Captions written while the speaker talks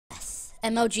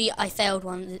MLG, I failed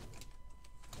one.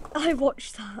 I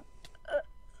watched that.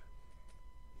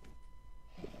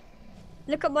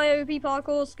 Look at my OP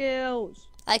parkour skills.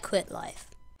 I quit life.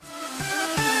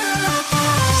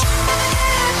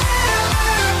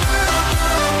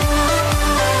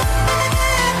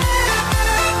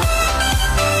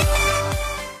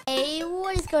 Hey,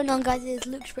 what is going on, guys? It's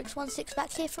LukeSprix16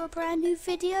 back here for a brand new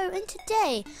video, and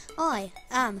today I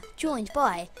am joined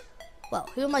by, well,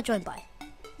 who am I joined by?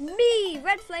 Me,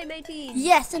 redflame18.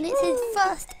 Yes, and it's his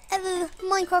first ever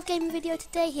Minecraft gaming video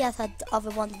today. He has had other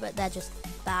ones, but they're just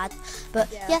bad.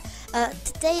 But yeah,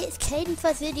 today it's Caden's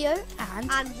first video,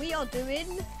 and we are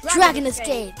doing Dragon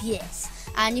Escape. Yes,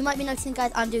 and you might be noticing,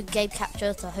 guys, I'm doing game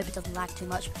capture, so I hope it doesn't lag too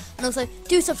much. And also,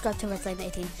 do subscribe to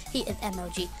redflame18. He is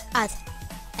MLG as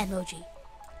MLG.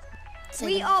 So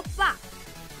we are back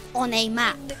on a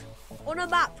map. On a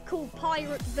map called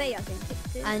Pirate Bay, I think it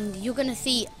is. And you're going to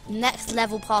see next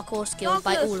level parkour skills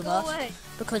by all of us.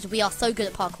 Because we are so good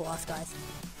at parkour, us guys.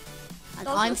 And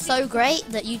I'm so great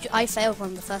that I failed one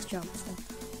of the first jumps.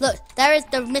 Look, there is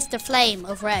the Mr. Flame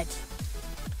of red.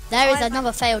 There is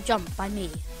another failed jump by me.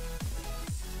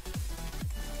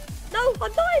 No,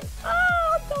 I'm dying!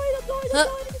 Ah, I'm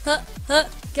dying!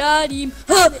 Got him!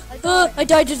 I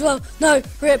died as well! No!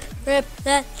 Rip! There!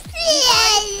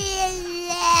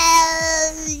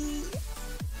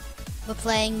 We're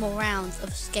playing more rounds of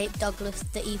Escape Douglas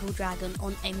the Evil Dragon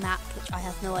on a map which I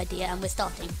have no idea, and we're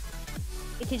starting.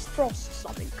 It is Frost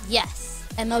something. Yes.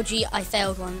 MLG, I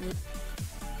failed one.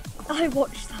 I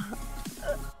watched that.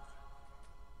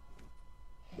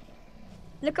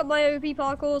 Look at my OP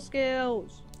parkour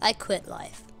skills. I quit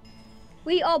life.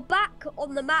 We are back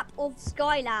on the map of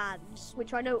Skylands,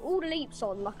 which I know all the leaps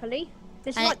on, luckily.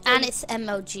 And it's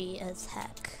MLG as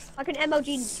heck. I can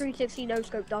MLG 360 no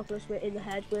scope Douglas in the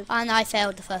head with. And I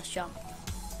failed the first jump.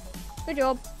 Good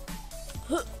job.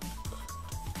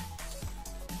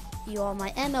 You are my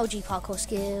MLG parkour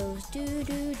skills.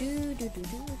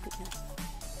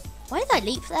 Why did I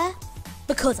leap there?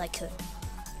 Because I could.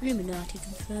 Illuminati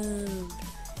confirmed.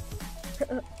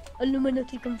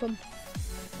 Illuminati confirmed.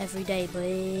 Every day,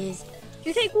 boys. Do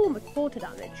you take water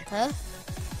damage? Huh?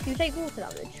 Do you take water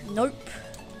damage? Nope.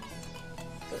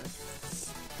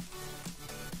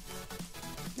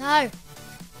 No.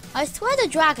 I swear the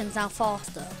dragon's now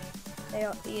faster.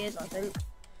 He is, I think.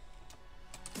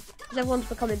 Because everyone's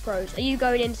becoming pros. Are you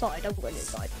going inside? I'm going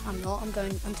inside. I'm not.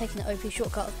 I'm taking the OP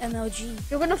shortcut of MLG.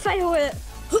 You're gonna fail it.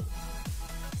 Did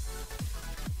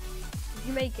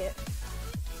you make it?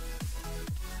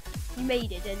 You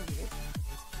made it, didn't you?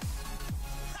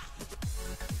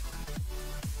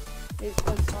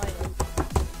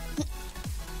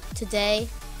 Today,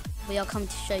 we are coming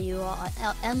to show you our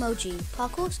MLG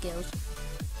parkour skills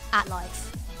at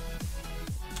life.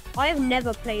 I have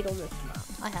never played on this map.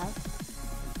 I have.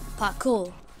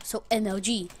 Parkour, so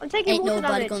MLG. I'm taking Ain't water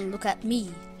nobody damage. gonna look at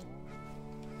me.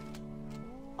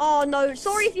 Oh no,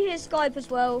 sorry if you hear Skype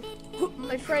as well.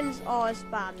 My friends are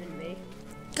spamming me.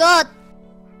 God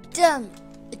damn.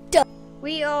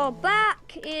 We are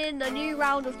back in a new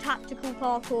round of tactical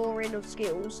parkouring of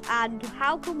skills, and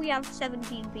how can we have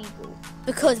 17 people?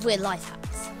 Because we're life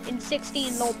hacks. In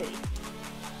 16 lobby.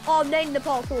 Oh, I'm naming the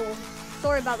parkour.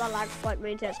 Sorry about that lag spike,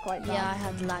 mate, that's quite bad. Yeah, I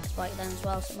had lag spike then as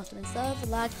well, so it must have been server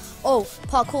lag. Oh,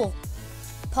 parkour.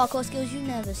 Parkour skills you've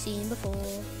never seen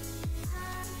before.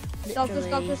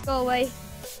 Douglas, go away.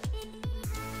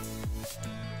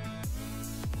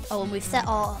 Oh, and we've set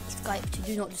our Skype to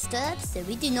do not disturb, so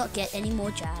we do not get any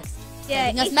more jags. Yeah,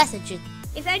 sending us messages.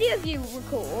 If any of you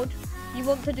record, you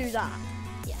want to do that.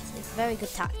 Yes, it's a very good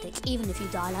tactic, even if you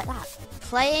die like that.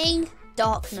 Playing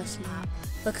Darkness map,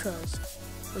 because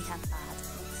we have bad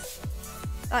things.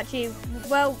 Actually,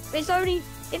 well, it's only,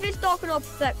 if it's dark in our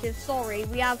perspective, sorry,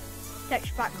 we have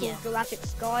texture pack called Galactic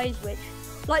Skies, which,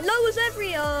 like, lowers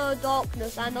every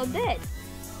darkness, and I'm dead.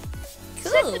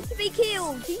 Cool. Second to be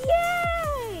killed,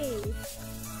 yay!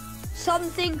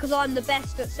 Something, because I'm the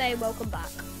best at saying welcome back.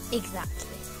 Exactly.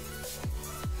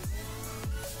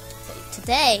 But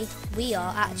today, we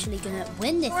are actually going to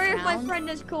win this round. Sorry if my friend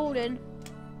is calling.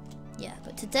 Yeah,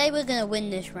 but today we're going to win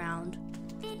this round,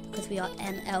 because we are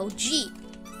MLG.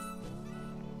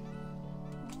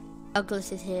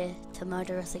 Douglas is here to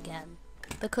murder us again,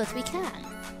 because we can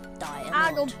die a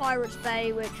And lot. on Pirates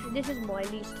Bay, which, this is my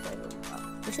least favourite map.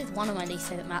 This is one of my least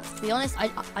favourite maps. To be honest, I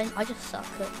just suck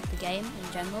at the game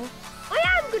in general. I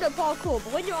am good at parkour,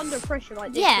 but when you're under pressure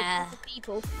like this, with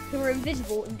people who are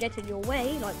invisible and get in your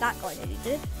way, like that guy nearly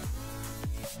did.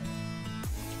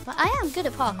 But I am good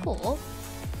at parkour.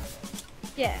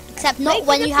 Yeah. Except not maybe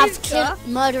when in you the have future,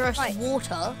 murderous right,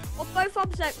 water. of both our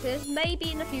sectors,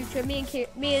 maybe in the future, me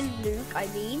and Luke,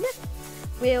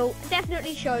 will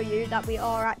definitely show you that we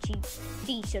are actually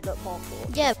decent at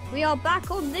parkour. Yeah. We are back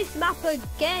on this map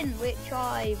again, which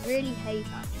I really hate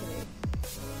actually.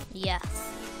 Yes,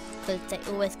 because they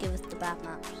always give us the bad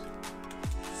maps.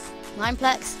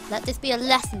 Nineplex, let this be a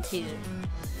lesson to you.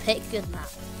 Pick good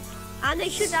maps. And they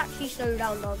should actually slow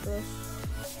down Douglas.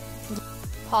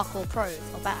 Parkour pros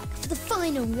are back for the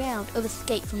final round of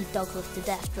Escape from Douglas the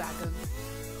Death Dragon.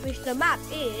 Which the map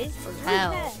is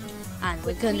Hell. And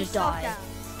we're gonna die. At.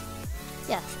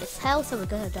 Yes, it's hell, so we're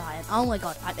gonna die. And oh my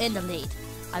god, I'm in the lead.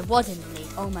 I was in the lead.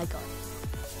 Oh my god.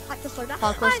 I had to slow down.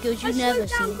 Parkour skills you never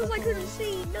seen because before. I couldn't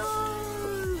see.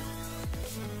 No.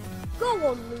 Go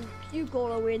on, Luke. You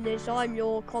gotta win this. I'm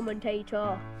your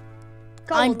commentator.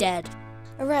 I'm dead.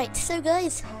 Alright, so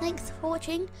guys, thanks for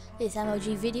watching this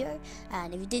MLG video,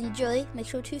 and if you did enjoy, make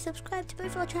sure to subscribe to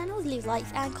both our channels, leave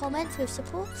likes and comments with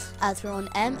support, as we're on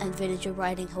M and Villager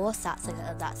Riding Horse. That's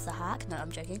the hack. No,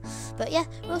 I'm joking. But yeah,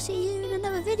 we'll see you in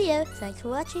another video. Thanks for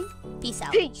watching. Peace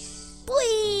out. Peace.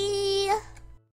 Bye.